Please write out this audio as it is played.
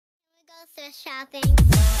Acest shopping.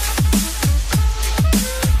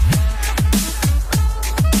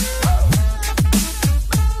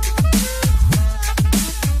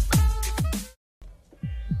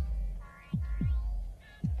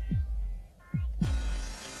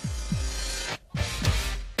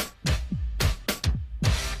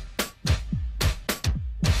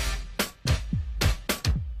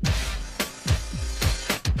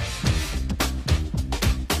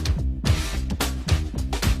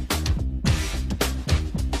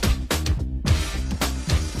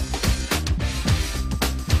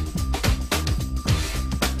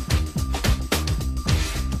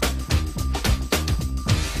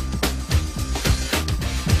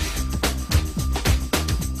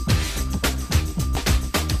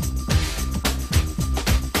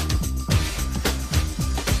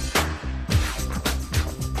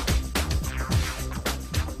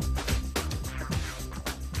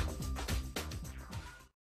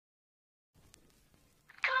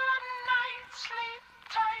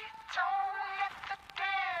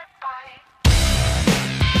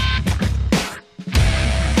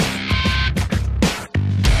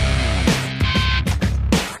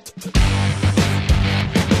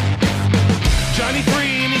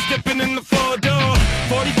 Stepping in the floor door,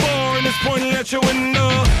 44 and it's pointing at your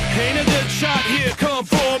window. Ain't a good shot here, come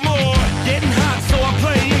for more. Getting hot, so I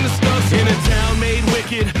play in the stuff. In a town made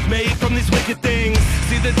wicked, made from these wicked things.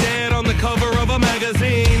 See the dead on the cover of a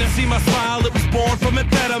magazine. See my smile, it was born from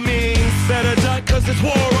amphetamines. Better duck, cause it's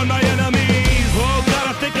war on my enemies. Oh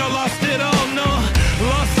God, I think I lost it all, no.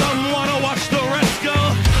 Lost someone, I watch the rest go.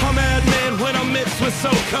 I'm admin when I'm mixed with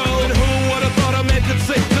so cold. And who would've thought a man could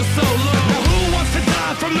sink to so low? Now who wants to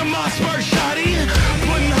die from the Mossberg shoddy?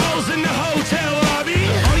 Putting holes in the hotel lobby.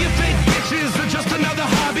 All you fake bitches are just another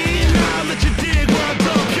hobby. Now I'll let you dig where I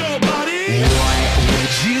dump your body. What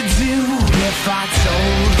would you do if I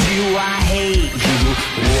told you I hate you?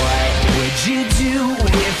 What would you do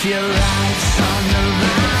if your life's on the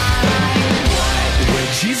line? What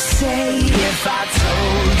would you say if I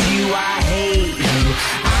told you I hate you?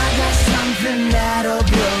 I got something that'll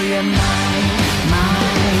blow your mind.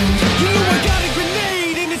 You know I got a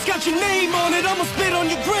grenade and it's got your name on it. I'ma spit on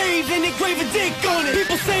your grave and engrave a dick on it.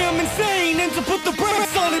 People say I'm insane and to put the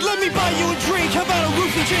brakes on it, let me buy you a drink, how about a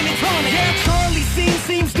roofie gin and tonic? Yeah, Charlie's scene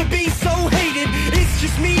seems to be so hated. It's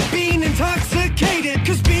just me being intoxicated,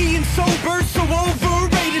 cause being sober so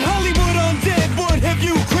overrated. Hollywood undead, what have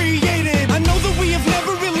you created? I know that we have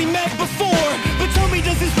never really met before, but tell me,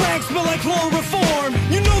 does this rag smell like chloroform?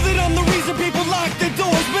 You know that I'm the reason people lock their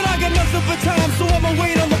doors, but I got nothing but time, so I'ma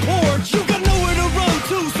wait on the porch. You got nowhere to run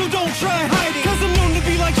to, so don't try hiding, cause I'm known to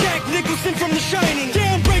be like Jack Nicholson from The Shining.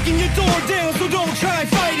 Yeah, I'm breaking your door down, so don't try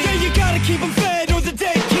fighting. Yeah, you gotta keep them fed or the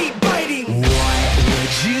dead keep biting. What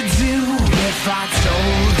would you do if I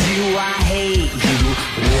told you I hate you?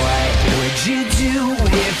 What would you do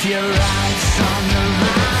if your life's on the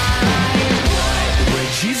line? What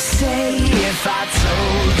would you say if I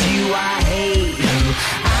told you I hate you?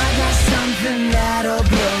 I got something that'll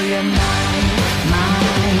blow your mind.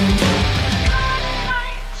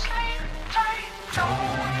 Sleep tight,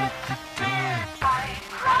 don't hit the bed light.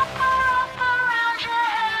 Wrap around your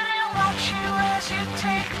head and watch you as you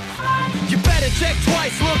take flight. You better check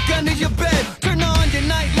twice, look under your bed. Turn on your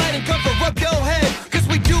nightlight and cover up your head, cause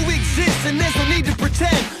we do exist and there's no need to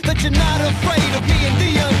pretend that you're not afraid of me and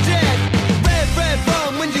the undead. Red, red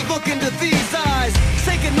rum when you look into these eyes.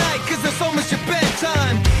 Say goodnight cause it's almost your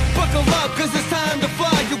bedtime. Buckle up cause it's time to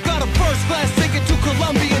fly. You got a first class ticket to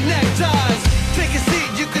Columbia neckties. Take a seat,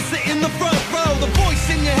 you can sit in the front row. The voice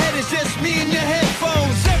in your head is just me and your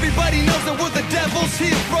headphones. Everybody knows that we're the devil's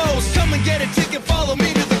heroes. Come and get a ticket, follow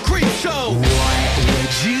me to the creep show. What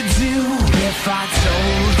would you do if I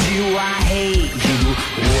told you I hate you?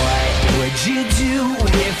 What would you do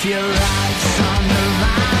if your life's on the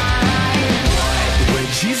line? What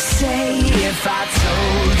would you say if I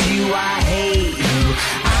told you I hate you?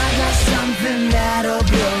 I got something that'll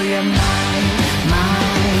blow your mind.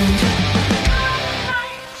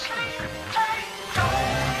 Sleep tight, don't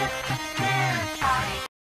hit the bed light.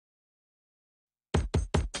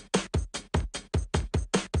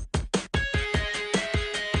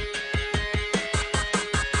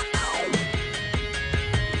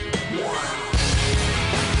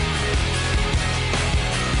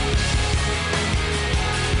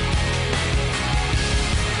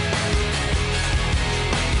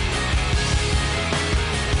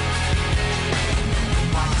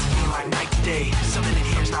 Something in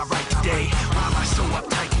here's not right today. Why am I so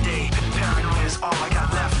uptight today? Paranoia is all I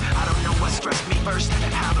got left. I don't know what stressed me first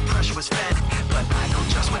and how the pressure was fed, but I know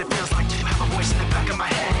just what it feels like to have a voice in the back of my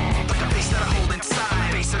head. But the bass that I hold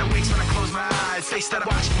inside, bass that awakes when I close face that I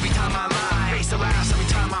watch every time I lie. Face the laughs every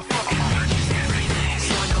time I fall.